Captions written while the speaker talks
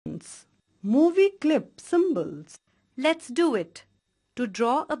Movie clip symbols. Let's do it. To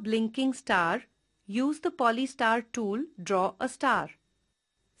draw a blinking star, use the Polystar tool, draw a star.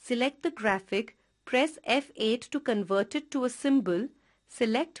 Select the graphic, press F8 to convert it to a symbol,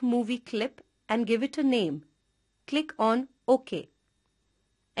 select movie clip and give it a name. Click on OK.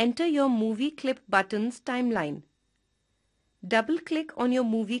 Enter your movie clip button's timeline. Double-click on your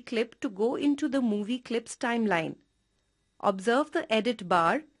movie clip to go into the movie clip's timeline. Observe the edit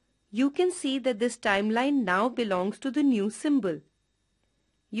bar. You can see that this timeline now belongs to the new symbol.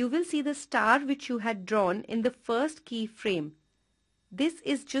 You will see the star which you had drawn in the first keyframe. This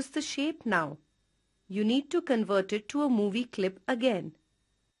is just the shape now. You need to convert it to a movie clip again.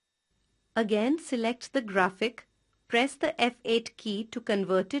 Again, select the graphic, press the F8 key to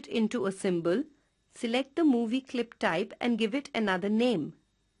convert it into a symbol, select the movie clip type and give it another name.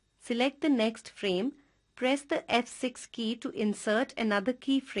 Select the next frame, press the F6 key to insert another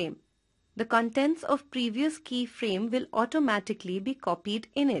keyframe. The contents of previous keyframe will automatically be copied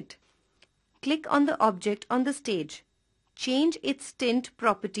in it. Click on the object on the stage. Change its tint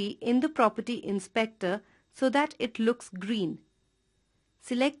property in the Property Inspector so that it looks green.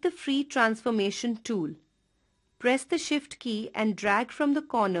 Select the Free Transformation tool. Press the Shift key and drag from the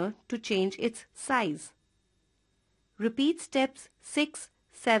corner to change its size. Repeat steps 6,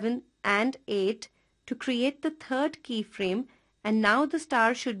 7 and 8 to create the third keyframe, and now the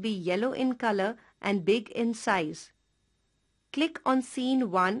star should be yellow in color and big in size. Click on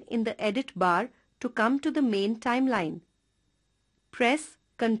Scene 1 in the edit bar to come to the main timeline. Press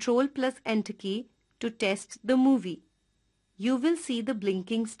Ctrl plus Enter key to test the movie. You will see the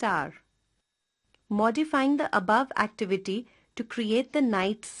blinking star. Modifying the above activity to create the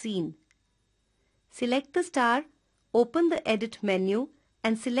night scene. Select the star, open the Edit menu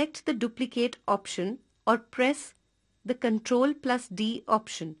and select the Duplicate option or press the Ctrl plus D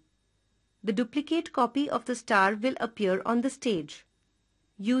option. The duplicate copy of the star will appear on the stage.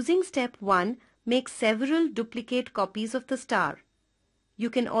 Using step 1, make several duplicate copies of the star. You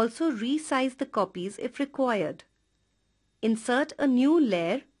can also resize the copies if required. Insert a new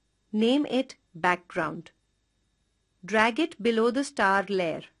layer, name it Background. Drag it below the star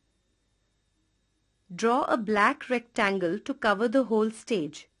layer. Draw a black rectangle to cover the whole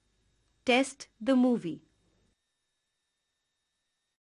stage. Test the movie.